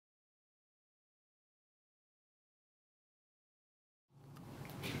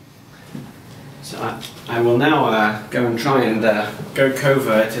I will now go and try and go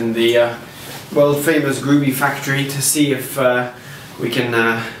covert in the world famous Groovy factory to see if we can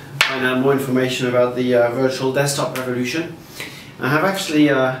find out more information about the virtual desktop revolution. I have actually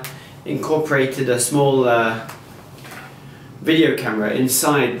incorporated a small video camera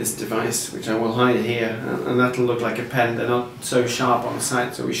inside this device, which I will hide here, and that'll look like a pen. They're not so sharp on the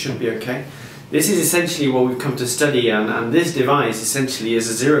side, so we should be okay. This is essentially what we've come to study, and this device essentially is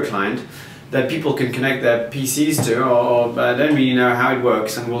a zero client that people can connect their PCs to, or I don't really know how it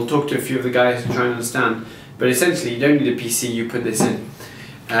works, and we'll talk to a few of the guys who try and understand. But essentially, you don't need a PC; you put this in.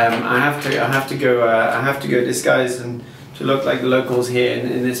 I have to go disguised and to look like the locals here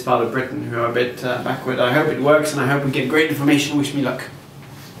in this part of Britain who are a bit backward. I hope it works, and I hope we get great information. Wish me luck.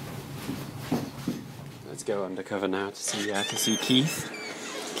 Let's go undercover now to see Keith.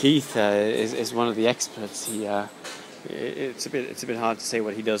 Keith is one of the experts. It's a bit hard to say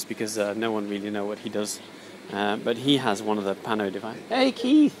what he does because no one really knows what he does. But he has one of the Pano devices. Hey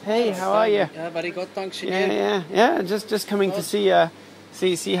Keith, hey, how are you? Yeah, very good, thanks. Yeah. Just coming to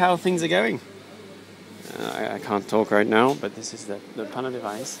see how things are going. I can't talk right now, but this is the Pano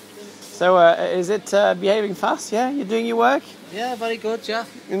device. So is it behaving fast? Yeah, you're doing your work. Yeah, very good, yeah.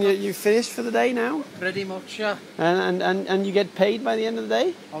 And you finished for the day now? Pretty much, yeah. And you get paid by the end of the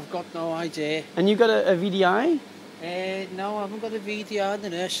day? I've got no idea. And you got a VDI? No, I haven't got a VDI. The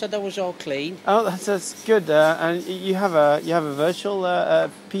nurse said that was all clean. Oh, that's good. And you have a virtual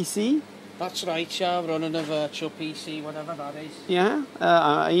PC? That's right, yeah. Running a virtual PC, whatever that is. Yeah.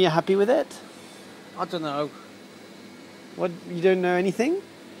 Are you happy with it? I don't know. What, you don't know anything?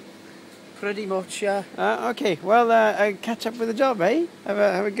 Pretty much, yeah. Okay. Well, catch up with the job, eh?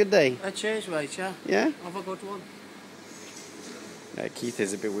 Have a good day. Cheers, mate, yeah. Yeah. Have a good one. Keith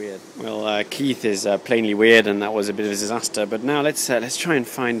is a bit weird. Well, Keith is plainly weird, and that was a bit of a disaster. But now let's try and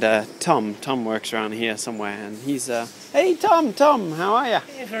find Tom. Tom works around here somewhere, and he's hey Tom, how are you?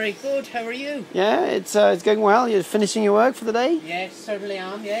 Yeah, very good. How are you? Yeah, it's going well. You're finishing your work for the day? Yes, certainly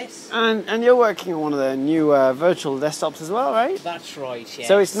am. Yes. And you're working on one of the new virtual desktops as well, right? That's right. Yes.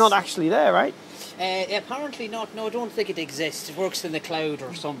 So it's not actually there, right? Apparently not. No, I don't think it exists. It works in the cloud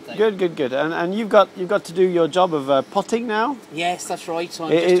or something. Good. And you've got to do your job of potting now. Yes, that's right. So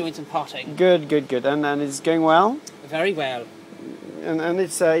I'm just doing some potting. Good. And it's going well. Very well. And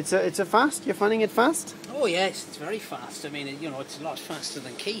it's a fast. You're finding it fast? Oh yes, it's very fast. I mean, it's a lot faster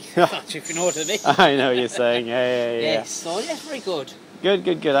than Keith. If you know what I mean. I know what you're saying. Yeah. Yes. So yeah, very good.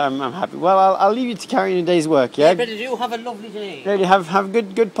 Good. I'm happy. Well, I'll leave you to carry on your day's work. Yeah. But do have a lovely day. Really, have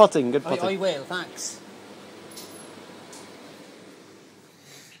good potting. Good potting. I will. Thanks.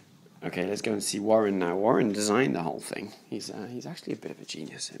 Okay, let's go and see Warren now. Warren designed the whole thing. He's actually a bit of a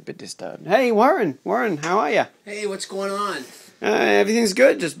genius, a bit disturbed. Hey, Warren, how are you? Hey, what's going on? Everything's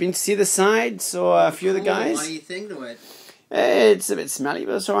good. Just been to see the side, saw a few of the guys. What do you think of it? It's a bit smelly,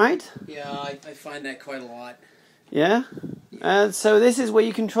 but it's all right. Yeah, I find that quite a lot. Yeah. So this is where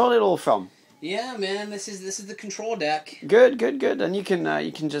you control it all from. Yeah, man. This is the control deck. Good. And you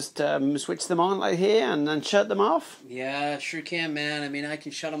can just switch them on like here and then shut them off. Yeah, sure can, man. I mean, I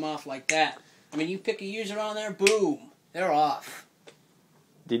can shut them off like that. I mean, you pick a user on there, boom, they're off.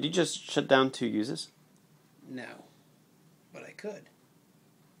 Did you just shut down 2 users? No, but I could.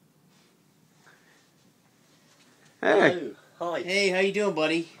 Hey. Hello. Hi. Hey, how you doing,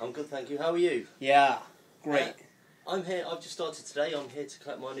 buddy? I'm good, thank you. How are you? Yeah, great. I'm here. I've just started today. I'm here to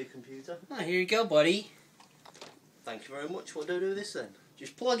collect my new computer. Oh, here you go, buddy. Thank you very much. What do I do with this then?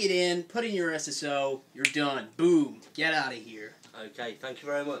 Just plug it in, put in your SSO, you're done. Boom. Get out of here. Okay, thank you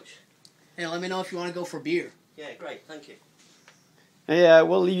very much. Hey, let me know if you want to go for beer. Yeah, great, thank you. Hey,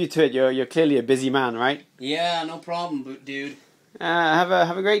 we'll leave you to it. You're clearly a busy man, right? Yeah, no problem, dude. Have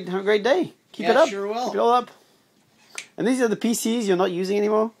a great day. Keep it up. Sure will. Keep it all up. And these are the PCs you're not using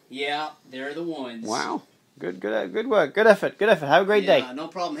anymore? Yeah, they're the ones. Wow. Good work. Good effort. Have a great day. Yeah, no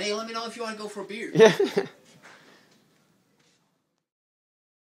problem. Hey, let me know if you want to go for a beer. Yeah.